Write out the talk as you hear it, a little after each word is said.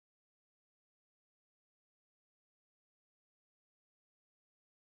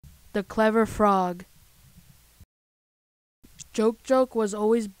The Clever Frog. Joke Joke was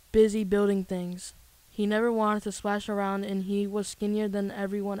always busy building things. He never wanted to splash around, and he was skinnier than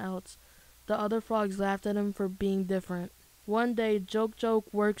everyone else. The other frogs laughed at him for being different. One day, Joke Joke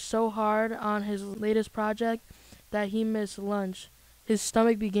worked so hard on his latest project that he missed lunch. His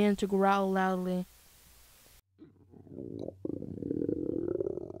stomach began to growl loudly.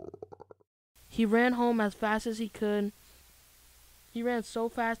 He ran home as fast as he could. He ran so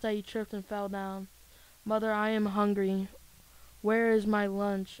fast that he tripped and fell down. "Mother, I am hungry. Where is my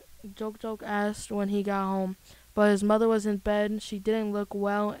lunch?" Joke Joke asked when he got home. But his mother was in bed. "She didn't look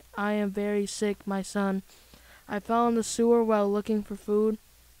well. I am very sick, my son. I fell in the sewer while looking for food.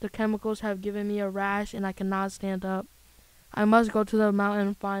 The chemicals have given me a rash and I cannot stand up. I must go to the mountain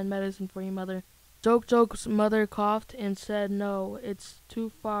and find medicine for you, mother." Joke Joke's mother coughed and said, "No, it's too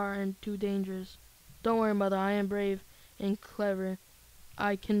far and too dangerous." "Don't worry, mother. I am brave and clever.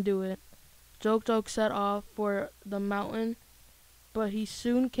 I can do it." Joke Joke set off for the mountain, but he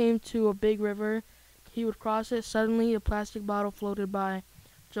soon came to a big river. He would cross it. Suddenly, a plastic bottle floated by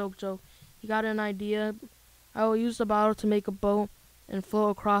Joke Joke. He got an idea. "I will use the bottle to make a boat and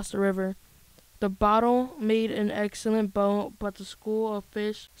float across the river." The bottle made an excellent boat, but the school of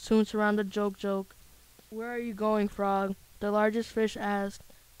fish soon surrounded Joke Joke. "Where are you going, frog?" the largest fish asked.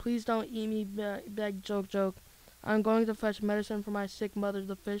 "Please don't eat me," begged Joke Joke. "I'm going to fetch medicine for my sick mother."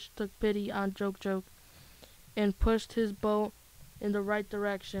 The fish took pity on Joke Joke and pushed his boat in the right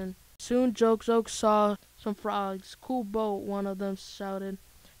direction. Soon Joke Joke saw some frogs. "Cool boat," one of them shouted.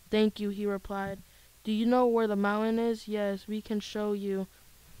 "Thank you," he replied. "Do you know where the mountain is?" "Yes, we can show you."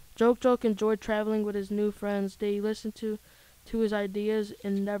 Joke Joke enjoyed traveling with his new friends. They listened to his ideas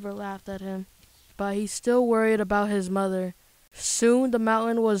and never laughed at him. But he still worried about his mother. Soon the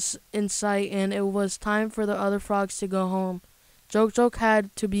mountain was in sight, and it was time for the other frogs to go home. Joke Joke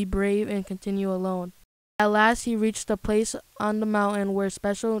had to be brave and continue alone. At last he reached a place on the mountain where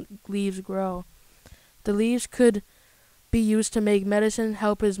special leaves grow. The leaves could be used to make medicine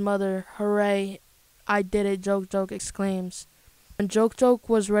help his mother. "Hooray, I did it," Joke Joke exclaims. When Joke Joke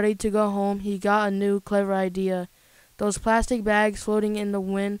was ready to go home, he got a new clever idea. "Those plastic bags floating in the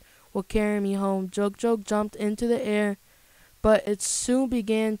wind will carry me home." Joke Joke jumped into the air, but it soon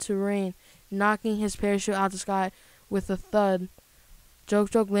began to rain, knocking his parachute out of the sky with a thud. Joke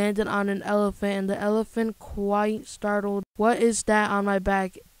Joke landed on an elephant, and the elephant, quite startled, "What is that on my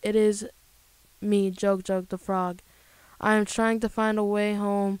back?" "It is me, Joke Joke the frog. I am trying to find a way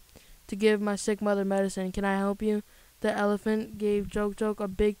home to give my sick mother medicine. Can I help you?" The elephant gave Joke Joke a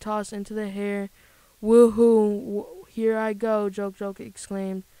big toss into the air. "Woohoo! Here I go!" Joke Joke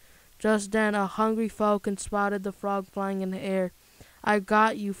exclaimed. Just then a hungry falcon spotted the frog flying in the air. "I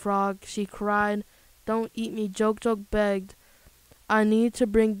got you, frog," she cried. "Don't eat me," Joke Joke begged. "I need to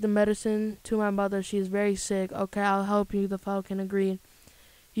bring the medicine to my mother. She is very sick." "Okay, I'll help you," the falcon agreed.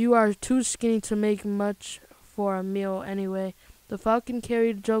 "You are too skinny to make much for a meal anyway." The falcon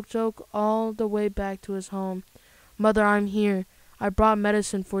carried Joke Joke all the way back to his home. "Mother, I'm here. I brought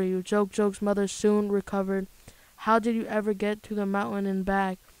medicine for you." Joke Joke's mother soon recovered. "How did you ever get to the mountain and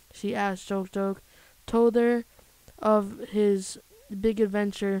back?" she asked. Joke Joke told her of his big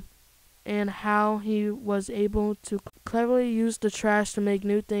adventure and how he was able to cleverly use the trash to make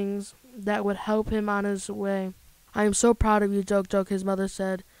new things that would help him on his way. "I am so proud of you, Joke Joke," his mother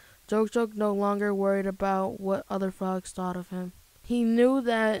said. Joke Joke no longer worried about what other frogs thought of him. He knew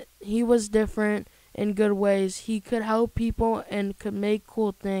that he was different in good ways. He could help people and could make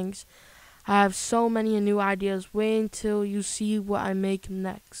cool things. I have so many new ideas. Wait until you see what I make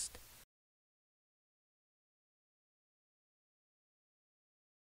next.